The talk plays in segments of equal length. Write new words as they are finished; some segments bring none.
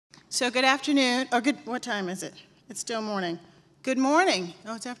So good afternoon, or what time is it? It's still morning. Good morning.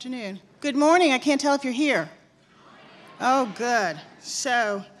 Oh, it's afternoon. Good morning. I can't tell if you're here. Oh, good.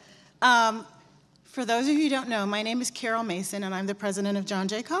 So, for those of you who don't know, my name is Carol Mason, and I'm the president of John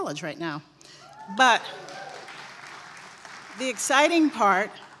Jay College right now. But the exciting part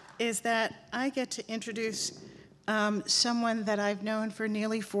is that I get to introduce someone that I've known for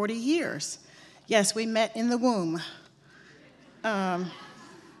nearly 40 years. Yes, we met in the womb.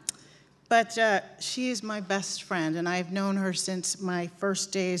 But she is my best friend, and I've known her since my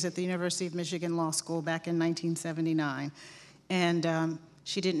first days at the University of Michigan Law School back in 1979. And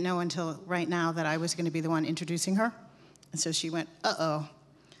she didn't know until right now that I was going to be the one introducing her. And so she went, uh-oh.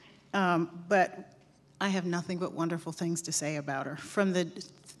 But I have nothing but wonderful things to say about her.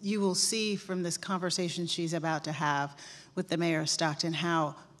 You will see from this conversation she's about to have with the mayor of Stockton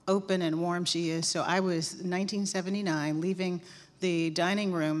how open and warm she is. So I was, 1979, leaving the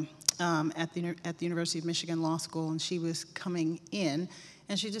dining room at the University of Michigan Law School, and she was coming in,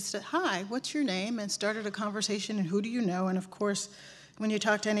 and she just said, "Hi, what's your name?" and started a conversation, and who do you know? And of course, when you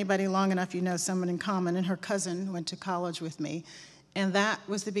talk to anybody long enough, you know someone in common, and her cousin went to college with me, and that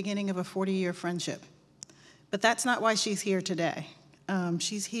was the beginning of a 40-year friendship. But that's not why she's here today.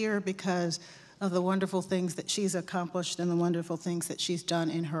 She's here because of the wonderful things that she's accomplished and the wonderful things that she's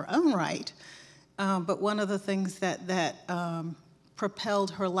done in her own right. But one of the things that propelled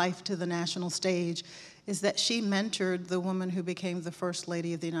her life to the national stage is that she mentored the woman who became the First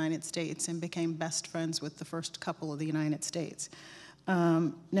Lady of the United States and became best friends with the first couple of the United States.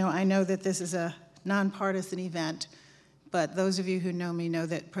 Now, I know that this is a nonpartisan event, but those of you who know me know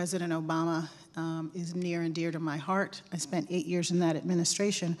that President Obama is near and dear to my heart. I spent 8 years in that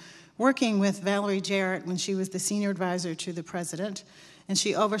administration working with Valerie Jarrett when she was the senior advisor to the president, and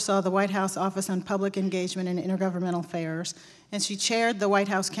she oversaw the White House Office on Public Engagement and Intergovernmental Affairs, and she chaired the White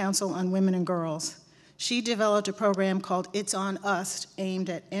House Council on Women and Girls. She developed a program called It's on Us, aimed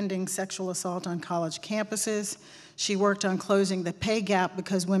at ending sexual assault on college campuses. She worked on closing the pay gap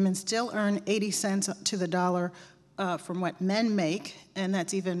because women still earn 80 cents to the dollar from what men make, and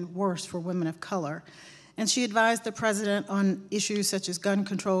that's even worse for women of color. And she advised the president on issues such as gun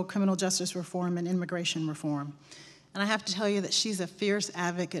control, criminal justice reform, and immigration reform. And I have to tell you that she's a fierce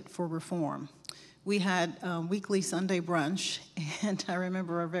advocate for reform. We had weekly Sunday brunch, and I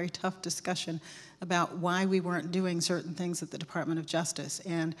remember a very tough discussion about why we weren't doing certain things at the Department of Justice.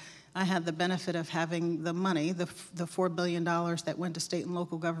 And I had the benefit of having the money, the $4 billion that went to state and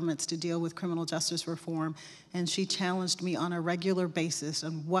local governments to deal with criminal justice reform, and she challenged me on a regular basis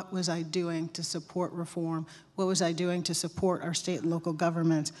on what was I doing to support reform, what was I doing to support our state and local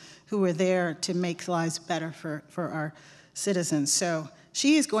governments who were there to make lives better for our citizens. So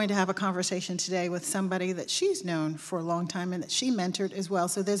she is going to have a conversation today with somebody that she's known for a long time and that she mentored as well.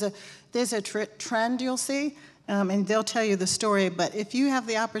 So there's a trend you'll see, and they'll tell you the story, but if you have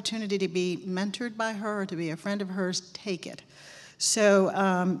the opportunity to be mentored by her or to be a friend of hers, take it.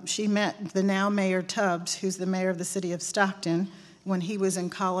 So she met the now Mayor Tubbs, who's the mayor of the city of Stockton, when he was in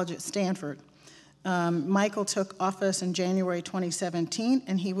college at Stanford. Michael took office in January 2017,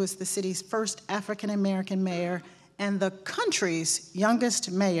 and he was the city's first African-American mayor and the country's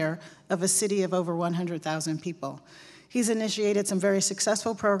youngest mayor of a city of over 100,000 people. He's initiated some very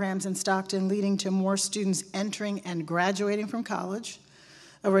successful programs in Stockton, leading to more students entering and graduating from college,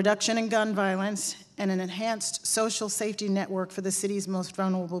 a reduction in gun violence, and an enhanced social safety network for the city's most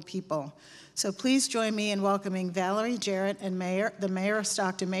vulnerable people. So please join me in welcoming Valerie Jarrett and the mayor of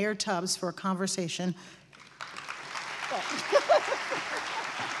Stockton, Mayor Tubbs, for a conversation.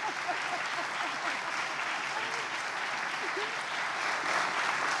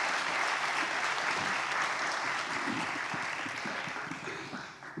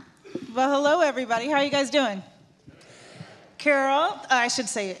 Well, hello, everybody. How are you guys doing? Carol, I should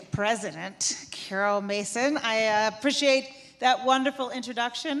say President Carol Mason. I appreciate that wonderful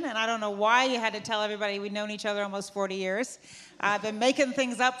introduction, and I don't know why you had to tell everybody we've known each other almost 40 years. I've been making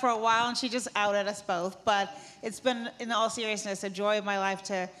things up for a while, and she just outed us both, but it's been, in all seriousness, a joy of my life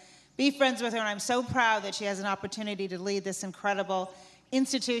to be friends with her, and I'm so proud that she has an opportunity to lead this incredible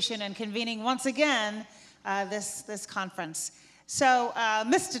institution and convening once again this conference. So,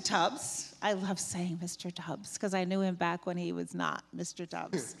 Mr. Tubbs, I love saying Mr. Tubbs because I knew him back when he was not Mr.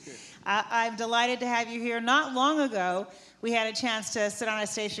 Tubbs. I'm delighted to have you here. Not long ago, we had a chance to sit on a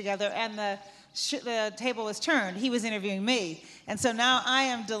stage together, and the table was turned. He was interviewing me. And so now I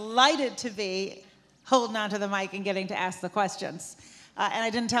am delighted to be holding onto the mic and getting to ask the questions. And I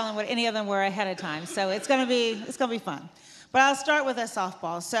didn't tell him what any of them were ahead of time, so it's gonna be fun. But I'll start with a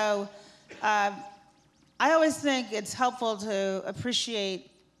softball. So I always think it's helpful to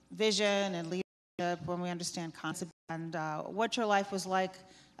appreciate vision and leadership, when we understand concept, and what your life was like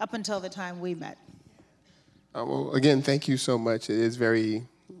up until the time we met. Well, again, thank you so much. It is very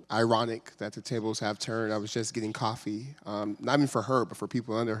ironic that the tables have turned. I was just getting coffee, not even for her, but for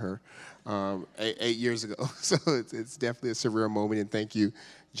people under her, 8 years ago. So it's definitely a surreal moment, and thank you,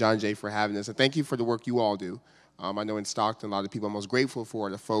 John Jay, for having us. And thank you for the work you all do. I know in Stockton, a lot of people I'm most grateful for are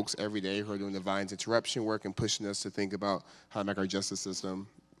the folks every day who are doing the violence interruption work and pushing us to think about how to make our justice system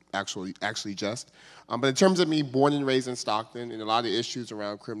actually just. But in terms of me, born and raised in Stockton, and a lot of the issues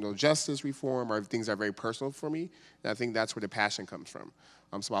around criminal justice reform are things that are very personal for me, and I think that's where the passion comes from.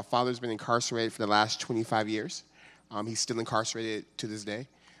 So my father's been incarcerated for the last 25 years. He's still incarcerated to this day.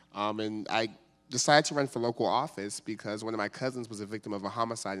 And I decided to run for local office because one of my cousins was a victim of a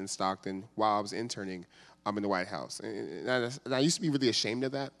homicide in Stockton while I was interning in the White House. And I used to be really ashamed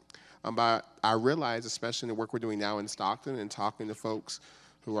of that. But I realized, especially in the work we're doing now in Stockton and talking to folks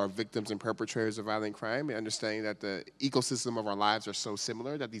who are victims and perpetrators of violent crime, and understanding that the ecosystem of our lives are so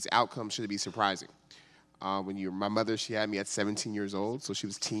similar that these outcomes shouldn't be surprising. My mother, she had me at 17 years old, so she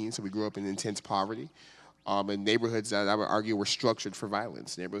was teen, so we grew up in intense poverty. In neighborhoods that I would argue were structured for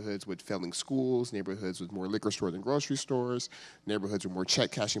violence. Neighborhoods with failing schools, neighborhoods with more liquor stores than grocery stores, neighborhoods with more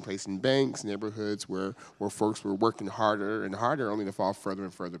check cashing places in banks, neighborhoods where folks were working harder and harder only to fall further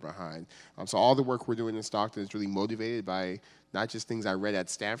and further behind. So all the work we're doing in Stockton is really motivated by not just things I read at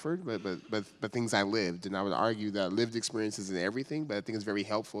Stanford, but things I lived. And I would argue that lived experience isn't everything, but I think it's very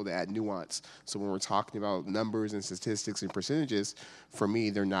helpful to add nuance. So when we're talking about numbers and statistics and percentages, for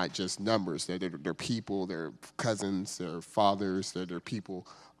me, they're not just numbers. They're people, they're cousins, they're fathers, they're people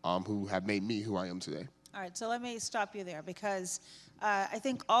who have made me who I am today. All right, so let me stop you there, because I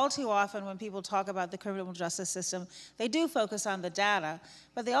think all too often when people talk about the criminal justice system, they do focus on the data,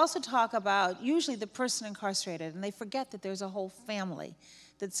 but they also talk about usually the person incarcerated, and they forget that there's a whole family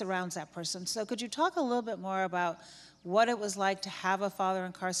that surrounds that person. So could you talk a little bit more about what it was like to have a father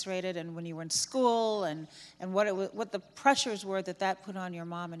incarcerated, and when you were in school, and what the pressures were that put on your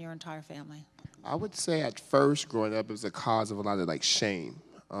mom and your entire family? I would say at first, growing up, it was a cause of a lot of shame.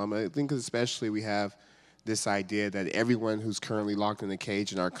 I think especially we have this idea that everyone who's currently locked in a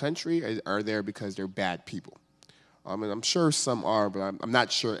cage in our country are there because they're bad people. And I'm sure some are, but I'm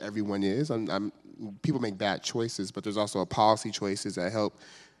not sure everyone is. People make bad choices, but there's also policy choices that help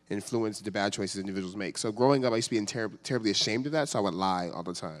influence the bad choices individuals make. So growing up, I used to be terribly ashamed of that, so I would lie all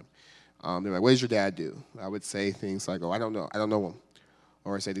the time. They're like, what does your dad do? I would say things like, oh, I don't know him.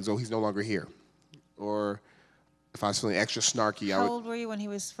 Or I'd say things, oh, he's no longer here. Or if I was feeling extra snarky, How old were you when he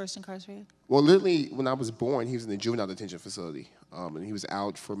was first incarcerated? Well, literally, when I was born, he was in the juvenile detention facility. And he was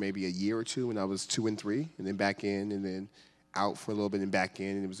out for maybe a year or two when I was 2 and 3, and then back in, and then out for a little bit and back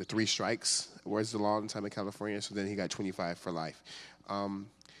in. And it was 3 strikes, where's the law in the time in California, so then he got 25 for life. When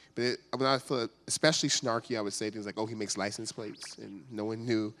I feel especially snarky, I would say things like, oh, he makes license plates, and no one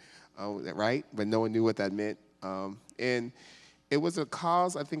knew, right? But no one knew what that meant. And it was a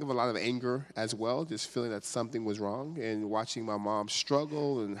cause, I think, of a lot of anger as well, just feeling that something was wrong, and watching my mom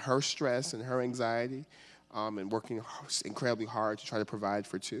struggle and her stress and her anxiety, and working incredibly hard to try to provide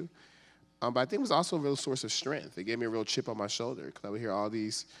for 2. But I think it was also a real source of strength. It gave me a real chip on my shoulder, because I would hear I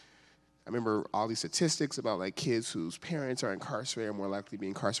remember all these statistics about kids whose parents are incarcerated are more likely to be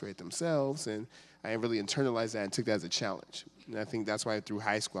incarcerated themselves, and I really internalized that and took that as a challenge. And I think that's why through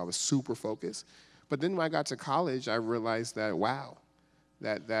high school I was super focused. But then when I got to college, I realized that, wow,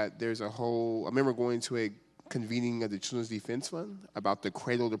 that there's a whole, I remember going to a convening of the Children's Defense Fund about the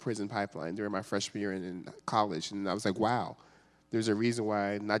cradle to prison pipeline during my freshman year in college. And I was like, wow, there's a reason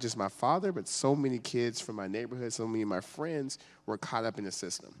why not just my father, but so many kids from my neighborhood, so many of my friends were caught up in the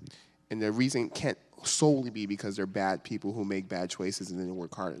system. And the reason can't solely be because they're bad people who make bad choices and didn't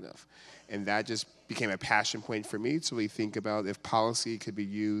work hard enough. And that just became a passion point for me to really think about if policy could be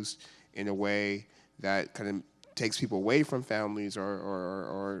used in a way that kind of takes people away from families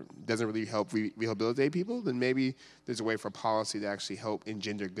or doesn't really help rehabilitate people, then maybe there's a way for policy to actually help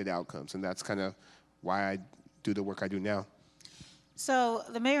engender good outcomes. And that's kind of why I do the work I do now. So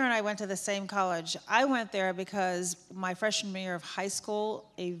the mayor and I went to the same college. I went there because my freshman year of high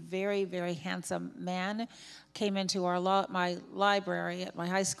school, a very, very handsome man came into my library at my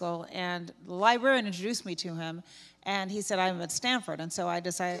high school, and the librarian introduced me to him, and he said, I'm at Stanford. And so I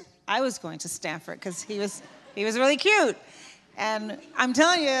decided I was going to Stanford because he was really cute. And I'm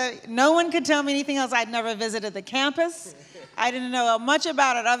telling you, no one could tell me anything else. I'd never visited the campus. I didn't know much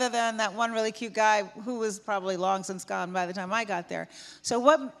about it other than that one really cute guy who was probably long since gone by the time I got there. So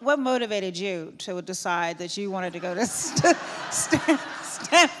what motivated you to decide that you wanted to go to Stanford?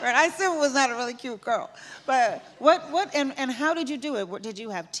 Stanford. I assume it was not a really cute girl. But and how did you do it? Did you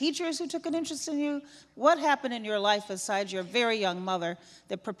have teachers who took an interest in you? What happened in your life besides your very young mother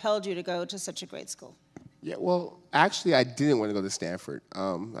that propelled you to go to such a great school? Yeah, well, actually, I didn't want to go to Stanford.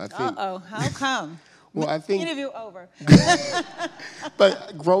 I think. Uh-oh, how come? Well, I think. Interview over.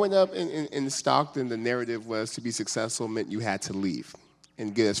 But growing up in Stockton, the narrative was to be successful meant you had to leave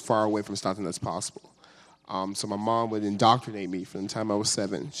and get as far away from Stockton as possible. So my mom would indoctrinate me from the time I was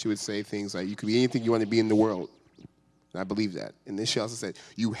 7. She would say things like, you could be anything you want to be in the world. And I believe that. And then she also said,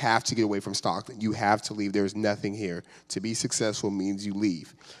 you have to get away from Stockton. You have to leave. There's nothing here. To be successful means you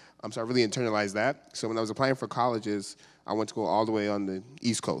leave. So I really internalized that. So when I was applying for colleges, I went to go all the way on the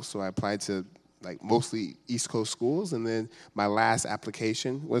East Coast. So I applied to like mostly East Coast schools. And then my last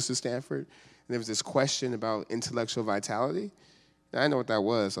application was to Stanford. And there was this question about intellectual vitality. I didn't know what that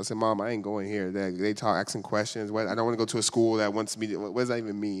was. So I said, Mom, I ain't going here. They talk, asking questions. I don't want to go to a school that wants me to, what does that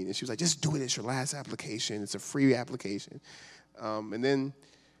even mean? And she was like, just do it. It's your last application. It's a free application. And then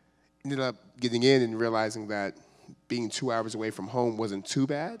ended up getting in and realizing that being 2 hours away from home wasn't too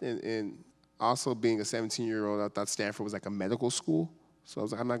bad. And also being a 17-year-old, I thought Stanford was like a medical school. So I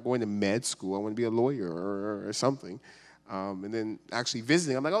was like, I'm not going to med school. I want to be a lawyer or something. And then actually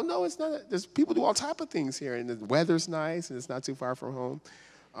visiting, I'm like, oh, no, it's not. There's people do all type of things here, and the weather's nice, and it's not too far from home.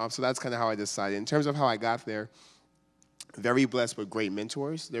 So that's kind of how I decided. In terms of how I got there, very blessed with great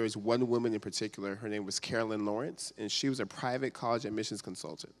mentors. There was one woman in particular. Her name was Carolyn Lawrence, and she was a private college admissions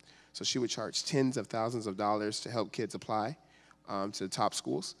consultant. So she would charge tens of thousands of dollars to help kids apply to the top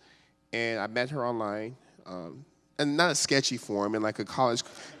schools. And I met her online. And not a sketchy form, in like a college.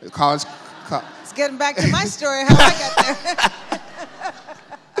 It's getting back to my story, how I got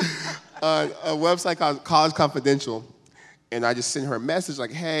there. A website called College Confidential, and I just sent her a message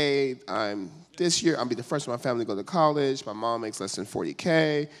like, hey, this year I'll be the first in my family to go to college. My mom makes less than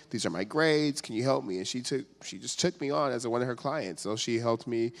 $40K. These are my grades. Can you help me? And she just took me on as one of her clients. So she helped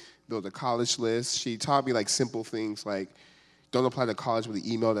me build a college list. She taught me like simple things like, don't apply to college with an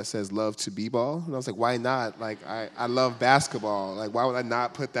email that says love to b-ball. And I was like, why not? Like, I love basketball. Like, why would I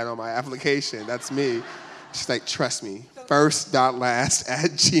not put that on my application? That's me. She's like, trust me,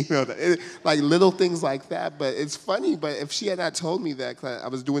 first.last@gmail. Like, little things like that. But it's funny, but if she had not told me that, 'cause I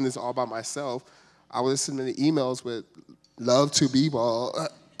was doing this all by myself, I would have submitted emails with love to b-ball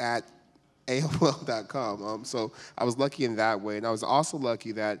at AOL.com. So I was lucky in that way. And I was also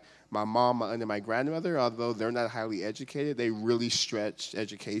lucky that my mom and my grandmother, although they're not highly educated, they really stretched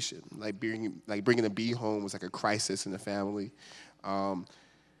education. Like bringing a B home was like a crisis in the family. Anytime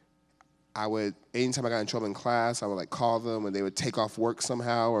I got in trouble in class, I would like call them and they would take off work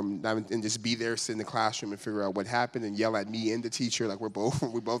somehow and just be there, sit in the classroom and figure out what happened and yell at me and the teacher like we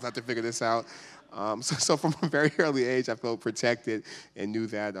both have to figure this out. So from a very early age, I felt protected and knew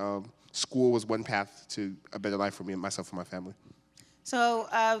that school was one path to a better life for me and myself and my family. So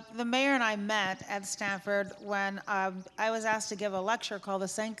the mayor and I met at Stanford when I was asked to give a lecture called the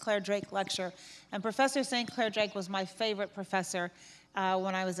St. Clair Drake Lecture. And Professor St. Clair Drake was my favorite professor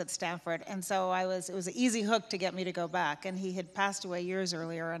when I was at Stanford. And so it was an easy hook to get me to go back. And he had passed away years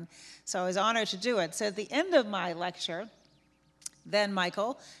earlier, and so I was honored to do it. So at the end of my lecture, then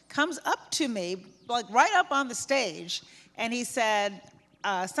Michael comes up to me, like right up on the stage, and he said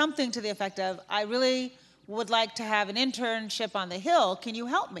something to the effect of, I really would like to have an internship on the Hill. Can you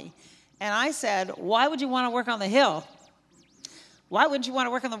help me? And I said, why would you want to work on the Hill? Why wouldn't you want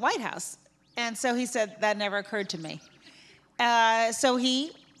to work in the White House? And so he said, that never occurred to me. So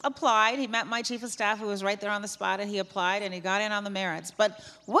he applied. He met my chief of staff, who was right there on the spot, and he applied, and he got in on the merits. But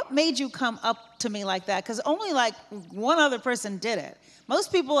what made you come up to me like that? Because only like one other person did it.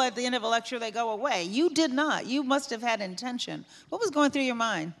 Most people at the end of a lecture, they go away. You did not. You must have had intention. What was going through your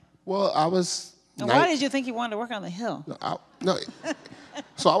mind? Well, I was... And why did you think you wanted to work on the Hill?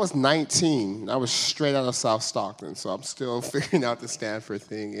 So I was 19. I was straight out of South Stockton, so I'm still figuring out the Stanford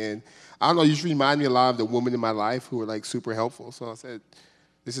thing. And I don't know, you just remind me a lot of the women in my life who were like super helpful. So I said,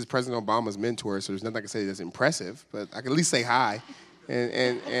 this is President Obama's mentor, so there's nothing I can say that's impressive, but I can at least say hi.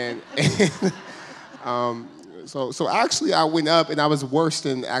 So actually I went up and I was worse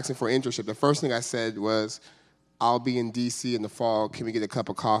than asking for an internship. The first thing I said was, I'll be in D.C. in the fall. Can we get a cup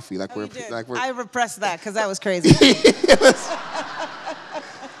of coffee? I repressed that because that was crazy.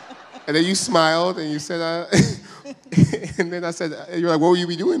 And then you smiled and you said, and then I said, you're like, what will you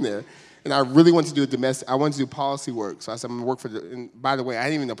be doing there? And I really wanted to do I wanted to do policy work. So I said, I'm going to work for and by the way, I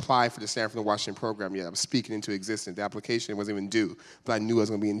didn't even apply for the Stanford and Washington program yet. I was speaking into existence. The application wasn't even due, but I knew I was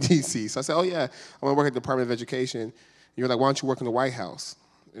going to be in D.C. So I said, oh yeah, I want to work at the Department of Education. And you're like, why don't you work in the White House?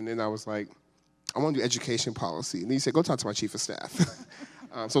 And then I was like, I want to do education policy. And he said, go talk to my chief of staff.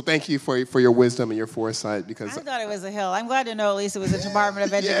 So thank you for your wisdom and your foresight. Because I thought it was a hill. I'm glad to know at least it was a Department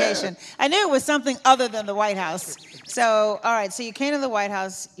of Education. Yeah. I knew it was something other than the White House. So, all right, so you came to the White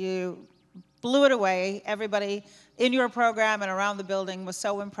House, you blew it away. Everybody in your program and around the building was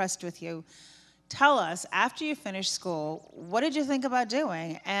so impressed with you. Tell us, after you finished school, what did you think about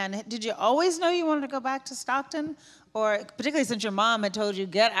doing? And did you always know you wanted to go back to Stockton? Or particularly since your mom had told you,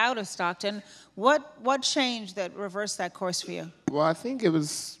 get out of Stockton, what changed that reversed that course for you? Well, I think it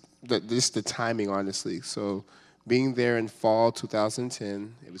was just the timing, honestly. So being there in fall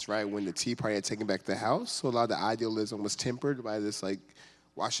 2010, it was right when the Tea Party had taken back the House. So a lot of the idealism was tempered by this like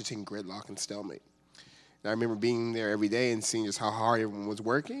Washington gridlock and stalemate. And I remember being there every day and seeing just how hard everyone was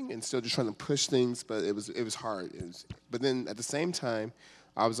working and still just trying to push things, but it was hard. But then at the same time,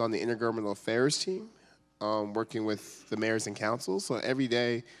 I was on the intergovernmental affairs team, working with the mayors and councils. So every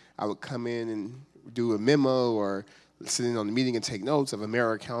day I would come in and do a memo or sit in on the meeting and take notes of a mayor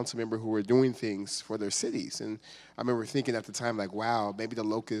or council member who were doing things for their cities. And I remember thinking at the time, like, wow, maybe the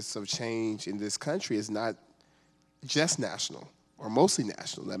locus of change in this country is not just national or mostly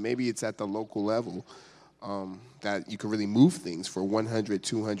national, that maybe it's at the local level that you can really move things for 100,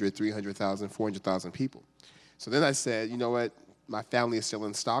 200, 300,000, 400,000 people. So then I said, you know what? My family is still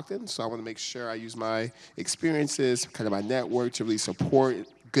in Stockton, so I want to make sure I use my experiences, kind of my network, to really support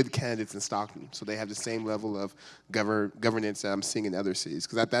good candidates in Stockton so they have the same level of governance that I'm seeing in other cities.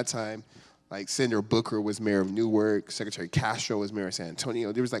 Because at that time, like Senator Booker was mayor of Newark, Secretary Castro was mayor of San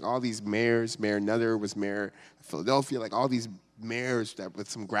Antonio. There was like all these mayors. Mayor Nutter was mayor of Philadelphia. Like all these mayors that with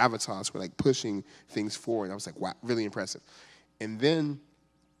some gravitas were like pushing things forward. I was like, wow, really impressive. And then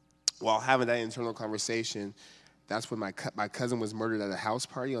while having that internal conversation, that's when my cousin was murdered at a house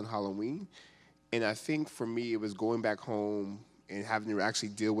party on Halloween. And I think for me, it was going back home and having to actually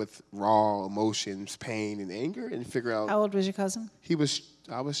deal with raw emotions, pain, and anger, and figure out. How old was your cousin?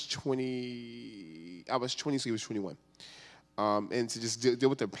 I was 20, so he was 21. And to just deal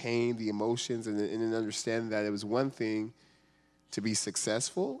with the pain, the emotions, and then understand that it was one thing to be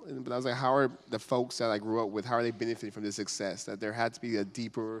successful, but I was like, how are the folks that I grew up with, how are they benefiting from this success? That there had to be a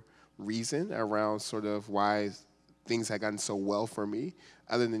deeper reason around sort of why things had gotten so well for me,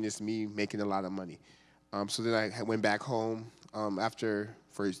 other than just me making a lot of money. So then I went back home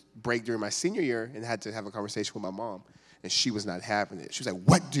for a break during my senior year and had to have a conversation with my mom, and she was not having it. She was like,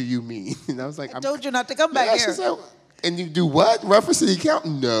 what do you mean? And I was like, I told you not to come back here. She's like, and you do what? Run for city council?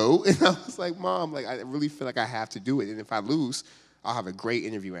 No. And I was like, Mom, like I really feel like I have to do it, and if I lose, I'll have a great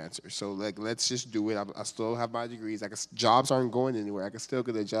interview answer. So like, let's just do it. I still have my degrees. Jobs aren't going anywhere. I can still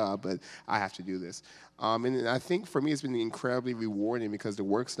get a job, but I have to do this. And I think for me, it's been incredibly rewarding because the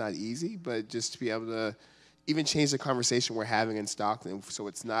work's not easy, but just to be able to even change the conversation we're having in Stockton. So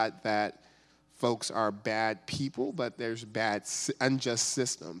it's not that folks are bad people, but there's bad, unjust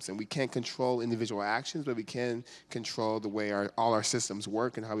systems. And we can't control individual actions, but we can control the way all our systems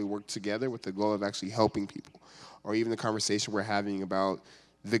work and how we work together with the goal of actually helping people. Or even the conversation we're having about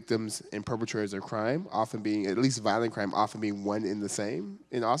victims and perpetrators of crime, often being, at least violent crime, often being one and the same.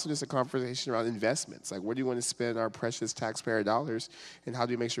 And also just a conversation around investments. Like, where do you want to spend our precious taxpayer dollars, and how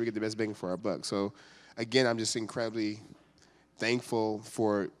do we make sure we get the best bang for our buck? So, again, I'm just incredibly thankful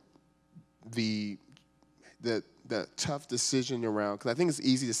for the tough decision around, because I think it's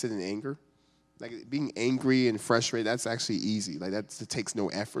easy to sit in anger. Like, being angry and frustrated, that's actually easy. Like, it takes no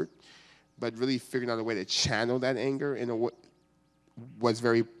effort. But really figuring out a way to channel that anger was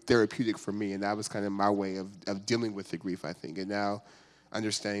very therapeutic for me, and that was kind of my way of dealing with the grief, I think. And now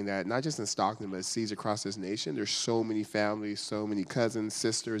understanding that not just in Stockton, but cities across this nation, there's so many families, so many cousins,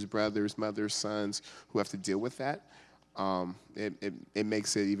 sisters, brothers, mothers, sons who have to deal with that. It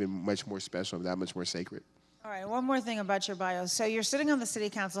makes it even much more special and that much more sacred. All right, one more thing about your bio. So you're sitting on the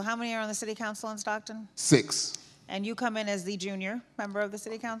city council. How many are on the city council in Stockton? 6. And you come in as the junior member of the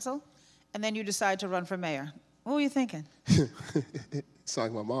city council, and then you decide to run for mayor. What were you thinking? It's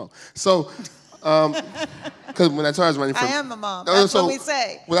like my mom. So, because when I told her I was running for... I am the mom. That's what we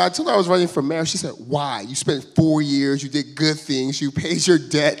say. When I told her I was running for mayor, she said, why? You spent 4 years, you did good things, you paid your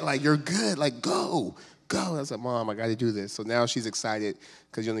debt, like, you're good, like, go. I was like, Mom, I got to do this. So now she's excited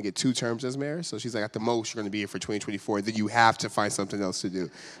because you only get 2 terms as mayor. So she's like, at the most, you're going to be here for 2024. Then you have to find something else to do.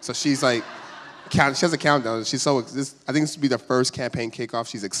 So she's like... She has a countdown. She's I think this will be the first campaign kickoff.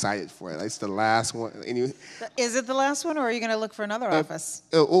 She's excited for it. It's the last one. Anyway. Is it the last one, or are you going to look for another office?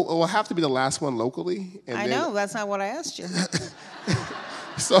 It will have to be the last one locally. And I know. That's not what I asked you.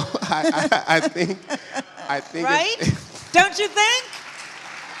 So I think. Right? Don't you think?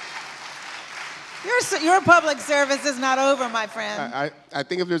 Your public service is not over, my friend. I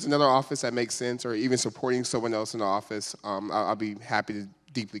think if there's another office that makes sense, or even supporting someone else in the office, I'll be happy to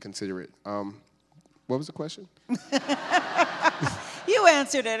deeply consider it. What was the question? You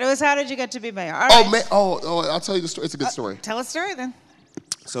answered it. It was, how did you get to be mayor? All right. I'll tell you the story. It's a good story. Tell a story then.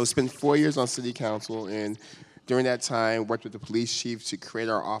 So it's been 4 years on city council, and during that time, worked with the police chief to create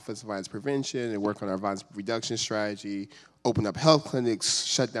our Office of Violence Prevention and work on our violence reduction strategy, open up health clinics,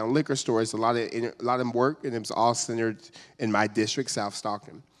 shut down liquor stores, a lot of work, and it was all centered in my district, South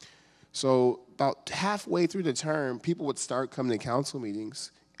Stockton. So about halfway through the term, people would start coming to council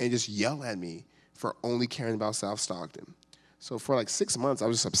meetings and just yell at me for only caring about South Stockton. So for like 6 months, I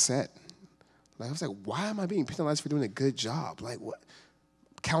was just upset. Like, I was like, why am I being penalized for doing a good job? Like, what?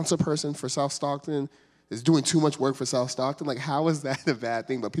 Council person for South Stockton is doing too much work for South Stockton? Like, how is that a bad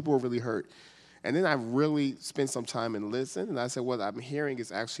thing? But people were really hurt. And then I really spent some time and listened, and I said, what I'm hearing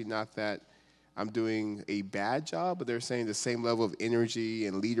is actually not that I'm doing a bad job, but they're saying the same level of energy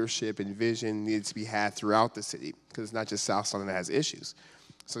and leadership and vision needs to be had throughout the city, because it's not just South Stockton that has issues.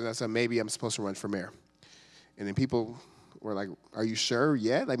 So then I said, maybe I'm supposed to run for mayor. And then people were like, are you sure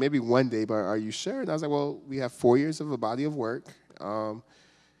yet? Like, maybe one day, but are you sure? And I was like, well, we have 4 years of a body of work.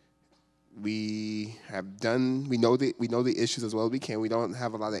 We know the issues as well as we can. We don't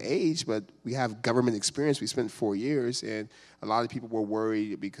have a lot of age, but we have government experience. We spent 4 years, and a lot of people were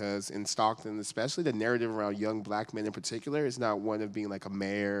worried because in Stockton, especially, the narrative around young black men in particular is not one of being like a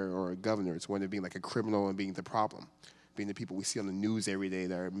mayor or a governor. It's one of being like a criminal and being the problem, being the people we see on the news every day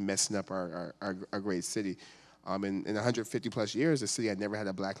that are messing up our great city. In 150 plus years, the city had never had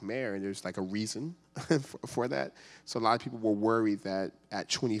a black mayor, and there's like a reason for that. So a lot of people were worried that at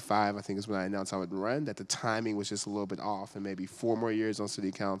 25, I think is when I announced I would run, that the timing was just a little bit off, and maybe 4 more years on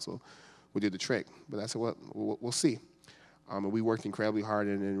city council would do the trick. But I said, well, we'll see. And we worked incredibly hard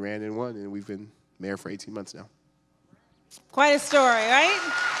and ran and won, and we've been mayor for 18 months now. Quite a story, right?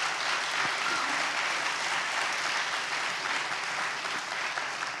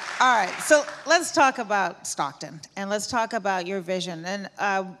 All right, so let's talk about Stockton, and let's talk about your vision. And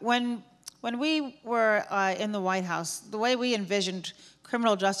when we were in the White House, the way we envisioned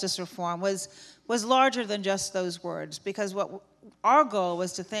criminal justice reform was larger than just those words, because what our goal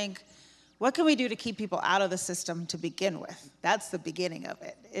was to think, what can we do to keep people out of the system to begin with? That's the beginning of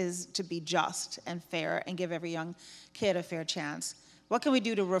it, is to be just and fair and give every young kid a fair chance. What can we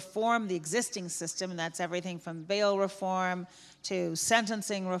do to reform the existing system? And that's everything from bail reform to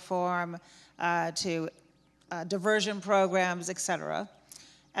sentencing reform to diversion programs, et cetera.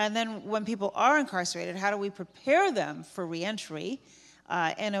 And then when people are incarcerated, how do we prepare them for reentry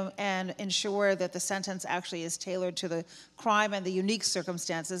and ensure that the sentence actually is tailored to the crime and the unique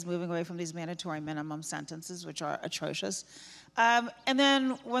circumstances, moving away from these mandatory minimum sentences, which are atrocious. And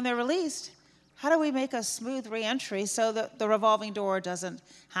then when they're released, how do we make a smooth reentry so that the revolving door doesn't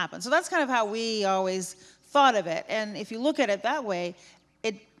happen? So that's kind of how we always thought of it. And if you look at it that way,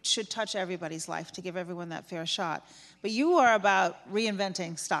 it should touch everybody's life to give everyone that fair shot. But you are about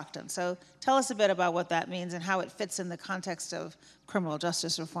reinventing Stockton. So tell us a bit about what that means and how it fits in the context of criminal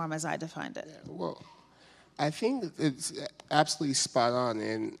justice reform as I defined it. Yeah, well, I think it's absolutely spot on.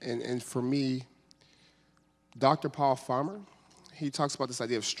 And for me, Dr. Paul Farmer, he talks about this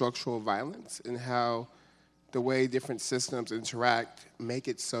idea of structural violence and how the way different systems interact make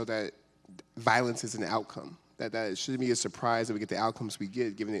it so that violence is an outcome, that it shouldn't be a surprise that we get the outcomes we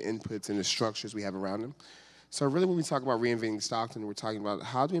get given the inputs and the structures we have around them. So really when we talk about reinventing Stockton, we're talking about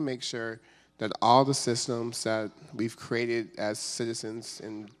how do we make sure that all the systems that we've created as citizens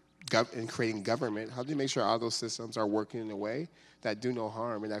in creating government, how do we make sure all those systems are working in a way that do no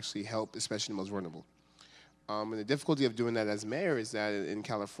harm and actually help, especially the most vulnerable? And the difficulty of doing that as mayor is that in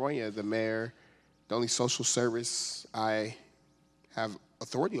California, the mayor, the only social service I have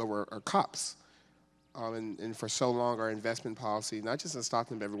authority over are cops. And for so long, our investment policy, not just in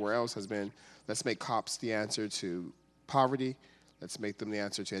Stockton, but everywhere else, has been, let's make cops the answer to poverty. Let's make them the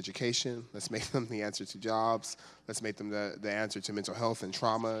answer to education. Let's make them the answer to jobs. Let's make them the answer to mental health and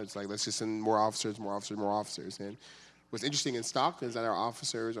trauma. It's like, let's just send more officers, more officers, more officers. And what's interesting in Stockton is that our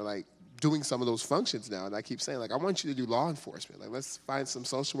officers are like doing some of those functions now. And I keep saying, like, I want you to do law enforcement. Like, let's find some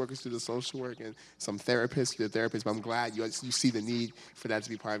social workers to do the social work and some therapists to do the therapists. But I'm glad you see the need for that to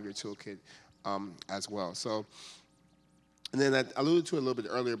be part of your toolkit as well. So, and then I alluded to it a little bit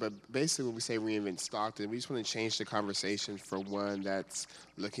earlier, but basically when we say reinvent Stockton, we just want to change the conversation from one that's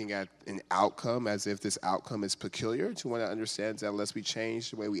looking at an outcome as if this outcome is peculiar to one that understands that unless we change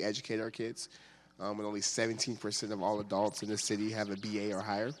the way we educate our kids, when only 17% of all adults in the city have a BA or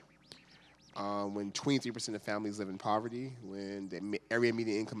higher, when 23% of families live in poverty, when the area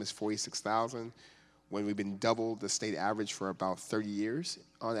median income is 46,000, when we've been double the state average for about 30 years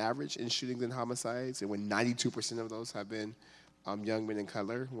on average in shootings and homicides, and when 92% of those have been young men of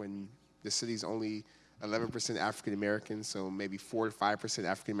color, when the city's only 11% African American, so maybe 4 to 5%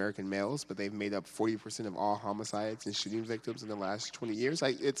 African American males, but they've made up 40% of all homicides and shooting victims in the last 20 years.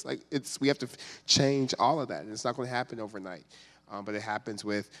 We have to change all of that, and it's not going to happen overnight. But it happens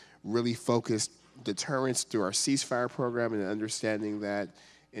with really focused deterrence through our ceasefire program and understanding that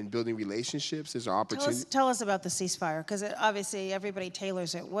in building relationships, there's an opportunity. Tell us about the ceasefire, because obviously everybody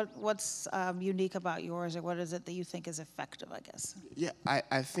tailors it. What's unique about yours, or what is it that you think is effective, I guess? Yeah,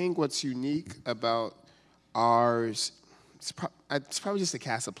 I think what's unique about ours, it's probably just the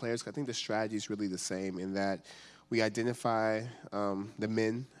cast of players. I think the strategy is really the same in that we identify the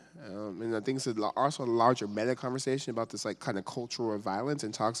men. And I think it's also a larger meta conversation about this like kind of cultural violence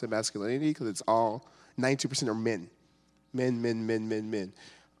and toxic masculinity, because it's all 92% are men. Men.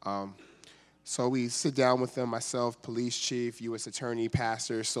 So we sit down with them, myself, police chief, U.S. attorney,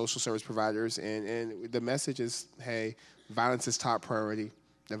 pastors, social service providers, and the message is, hey, violence is top priority.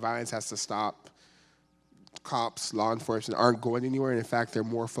 The violence has to stop. Cops, law enforcement aren't going anywhere, and in fact, they're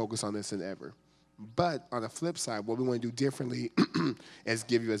more focused on this than ever. But on the flip side, what we want to do differently is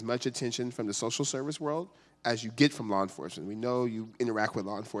give you as much attention from the social service world as you get from law enforcement. We know you interact with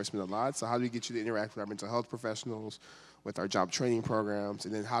law enforcement a lot, so how do we get you to interact with our mental health professionals, with our job training programs,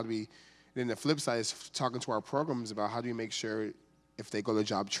 and then the flip side is talking to our programs about how do we make sure if they go to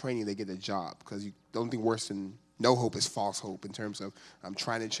job training, they get a job, because the only thing worse than no hope is false hope in terms of I'm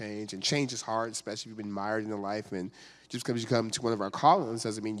trying to change, and change is hard, especially if you've been mired in a life, and just because you come to one of our call-ins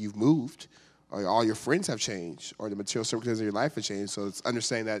doesn't mean you've moved, or all your friends have changed, or the material circumstances of your life have changed. So it's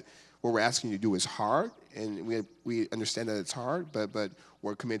understanding that what we're asking you to do is hard, and we understand that it's hard, but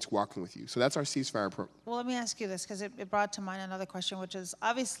we're committed to walking with you. So that's our ceasefire program. Well, let me ask you this, because it brought to mind another question, which is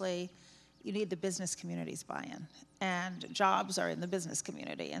obviously you need the business community's buy-in, and jobs are in the business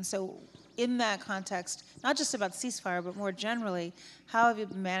community. And so in that context, not just about ceasefire, but more generally, how have you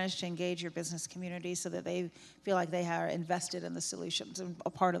managed to engage your business community so that they feel like they are invested in the solutions and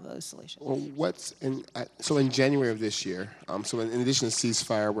a part of those solutions? Well, so in January of this year, so in addition to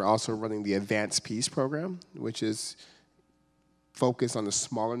ceasefire, we're also running the Advanced Peace program, which is focused on a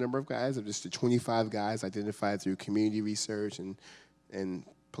smaller number of guys, of just the 25 guys identified through community research and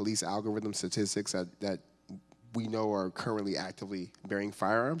police algorithm statistics that we know are currently actively bearing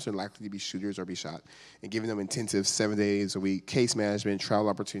firearms and likely to be shooters or be shot, and giving them intensive 7 days a week case management, travel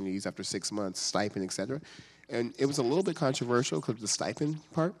opportunities after 6 months, stipend, et cetera. And it was a little bit controversial because of the stipend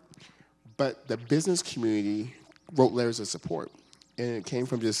part, but the business community wrote letters of support. And it came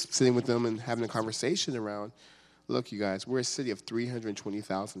from just sitting with them and having a conversation around, look, you guys, we're a city of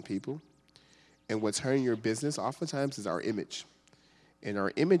 320,000 people, and what's hurting your business oftentimes is our image. And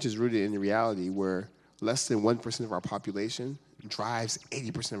our image is rooted in the reality where less than 1% of our population drives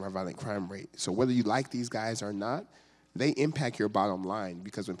 80% of our violent crime rate. So whether you like these guys or not, they impact your bottom line,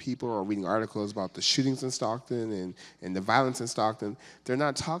 because when people are reading articles about the shootings in Stockton and the violence in Stockton, they're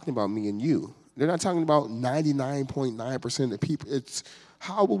not talking about me and you. They're not talking about 99.9% of the people. It's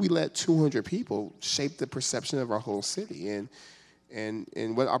how will we let 200 people shape the perception of our whole city? And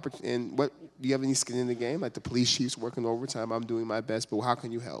what do you have any skin in the game? Like the police chief's working overtime, I'm doing my best, but how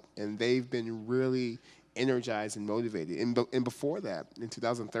can you help? And they've been really energized and motivated. And before that, in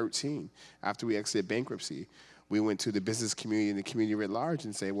 2013, after we exited bankruptcy, we went to the business community and the community writ large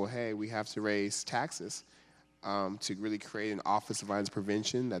and say, well, hey, we have to raise taxes to really create an Office of Violence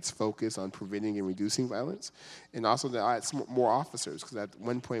Prevention that's focused on preventing and reducing violence. And also to add some more officers, because at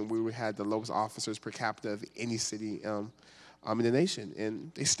one point we had the lowest officers per capita of any city in the nation.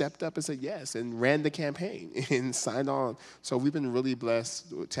 And they stepped up and said yes and ran the campaign and signed on. So we've been really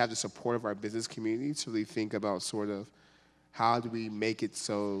blessed to have the support of our business community to really think about sort of how do we make it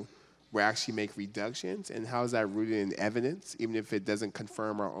so we actually make reductions, and how is that rooted in evidence, even if it doesn't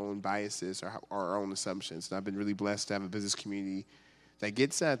confirm our own biases or our own assumptions. And I've been really blessed to have a business community that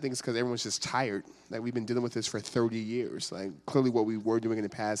gets that. I think it's because everyone's just tired. Like, we've been dealing with this for 30 years. Like, clearly what we were doing in the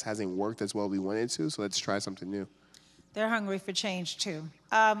past hasn't worked as well as we wanted to, so let's try something new. They're hungry for change, too.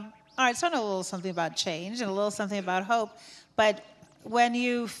 All right, so I know a little something about change and a little something about hope, but when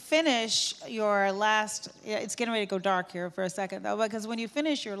you finish your last, it's getting ready to go dark here for a second, though, because when you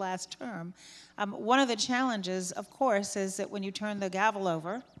finish your last term, one of the challenges, of course, is that when you turn the gavel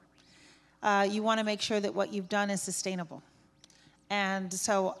over, you want to make sure that what you've done is sustainable. And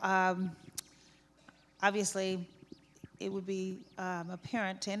so, obviously, it would be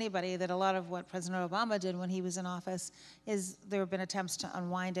apparent to anybody that a lot of what President Obama did when he was in office is there have been attempts to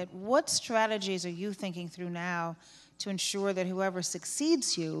unwind it. What strategies are you thinking through now to ensure that whoever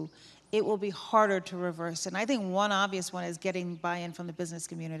succeeds you, it will be harder to reverse? And I think one obvious one is getting buy-in from the business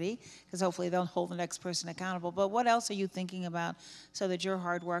community, because hopefully they'll hold the next person accountable. But what else are you thinking about so that your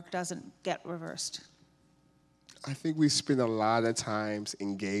hard work doesn't get reversed? I think we spend a lot of times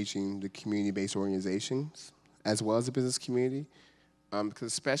engaging the community-based organizations as well as the business community, because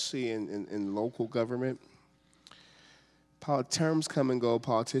especially in local government, terms come and go,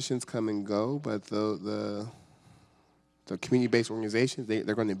 politicians come and go, but the community-based organizations, they're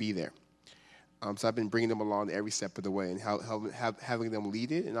going to be there. So I've been bringing them along every step of the way and having them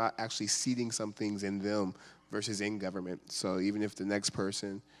lead it and not actually seeding some things in them versus in government. So even if the next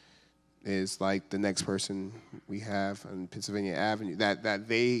person is like the next person we have on Pennsylvania Avenue, that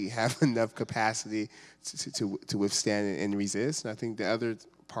they have enough capacity to withstand and resist. And I think the other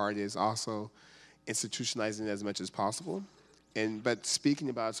part is also institutionalizing it as much as possible. But speaking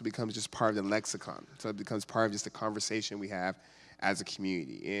about it so it becomes just part of the lexicon. So it becomes part of just the conversation we have as a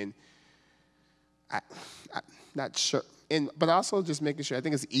community. And I'm not sure, but also just making sure, I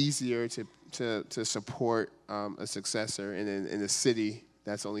think it's easier to support a successor in a city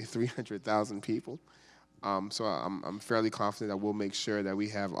that's only 300,000 people. So I'm fairly confident that we'll make sure that we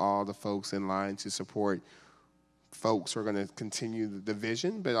have all the folks in line to support folks who are going to continue the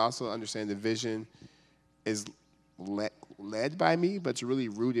vision, but also understand the vision is led by me, but it's really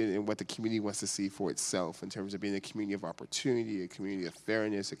rooted in what the community wants to see for itself in terms of being a community of opportunity, a community of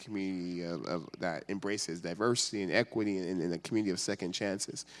fairness, a community of that embraces diversity and equity, and a community of second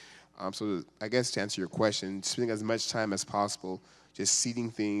chances. So I guess to answer your question, spending as much time as possible just seeding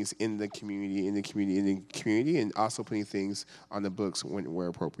things in the community, and also putting things on the books where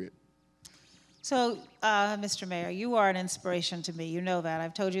appropriate. So, Mr. Mayor, you are an inspiration to me. You know that.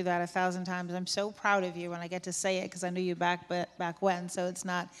 I've told you that 1,000 times. I'm so proud of you, and I get to say it because I knew you back when, so it's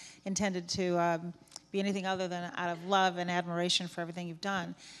not intended to be anything other than out of love and admiration for everything you've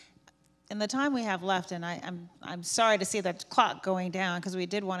done. In the time we have left, and I'm sorry to see that clock going down because we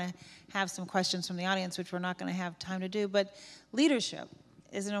did want to have some questions from the audience, which we're not going to have time to do, but leadership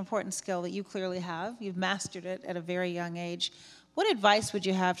is an important skill that you clearly have. You've mastered it at a very young age. What advice would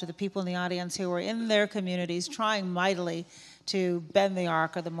you have to the people in the audience who are in their communities trying mightily to bend the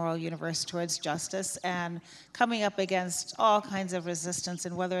arc of the moral universe towards justice and coming up against all kinds of resistance,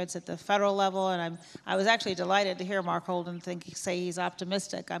 and whether it's at the federal level? And I was actually delighted to hear Mark Holden say he's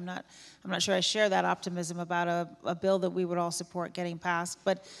optimistic. I'm not sure I share that optimism about a bill that we would all support getting passed,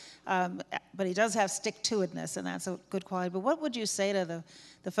 but he does have stick-to-itness, and that's a good quality. But what would you say to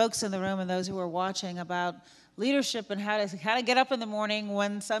the folks in the room and those who are watching about leadership and how to get up in the morning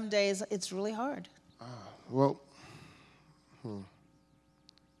when some days it's really hard? Well,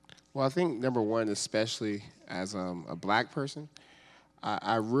 I think number one, especially as a black person,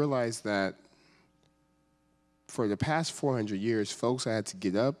 I realized that for the past 400 years, folks had to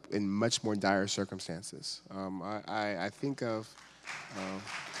get up in much more dire circumstances. I think of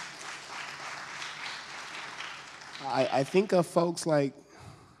folks like,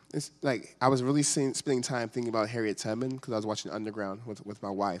 I was really spending time thinking about Harriet Tubman because I was watching Underground with my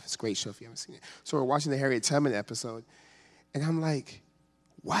wife. It's a great show if you haven't seen it. So we're watching the Harriet Tubman episode, and I'm like,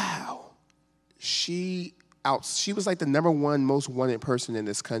 wow, she was like the #1 most wanted person in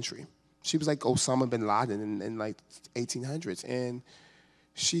this country. She was like Osama bin Laden in like 1800s, and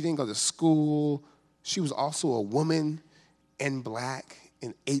she didn't go to school. She was also a woman and black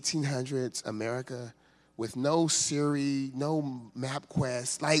in 1800s America, with no Siri, no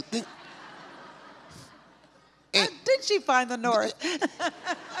MapQuest, Did she find the North?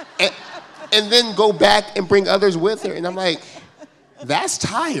 and then go back and bring others with her. And I'm like, that's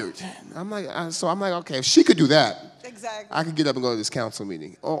tired. I'm like, okay, if she could do that, Exactly. I could get up and go to this council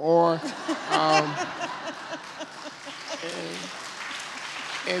meeting. And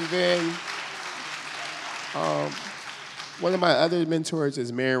then one of my other mentors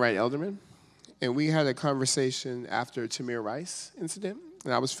is Mary Wright Elderman. And we had a conversation after Tamir Rice incident,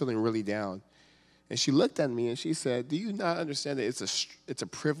 and I was feeling really down. And she looked at me and she said, "Do you not understand that it's a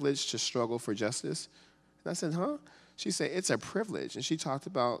privilege to struggle for justice?" And I said, "Huh?" She said, "It's a privilege." And she talked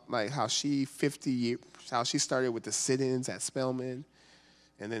about how she started with the sit-ins at Spelman,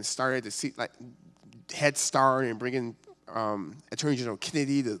 and then started to see Head Start and bringing Attorney General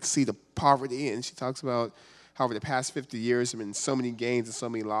Kennedy to see the poverty. And she talks about how over the past 50 years there have been so many gains and so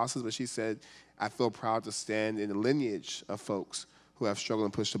many losses, but she said, "I feel proud to stand in the lineage of folks who have struggled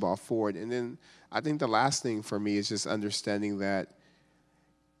and pushed the ball forward." And then I think the last thing for me is just understanding that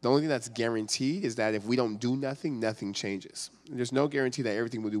The only thing that's guaranteed is that if we don't do nothing, nothing changes. There's no guarantee that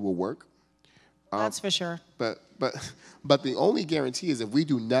everything we do will work. That's for sure. But the only guarantee is if we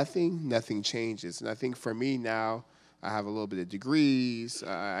do nothing, nothing changes. And I think for me now, I have a little bit of degrees.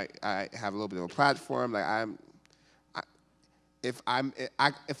 I have a little bit of a platform. Like if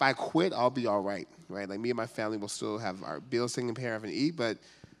I quit, I'll be all right, right? Like me and my family will still have our bills taken care of and eat. But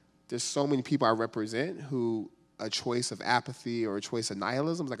there's so many people I represent who a choice of apathy or a choice of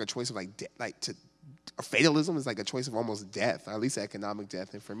nihilism is like a choice of fatalism is like a choice of almost death, or at least economic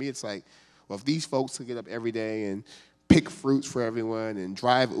death. And for me, it's like, well, if these folks could get up every day and pick fruits for everyone and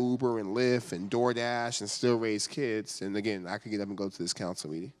drive Uber and Lyft and DoorDash and still raise kids, and again, I could get up and go to this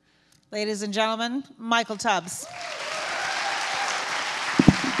council meeting. Ladies and gentlemen, Michael Tubbs.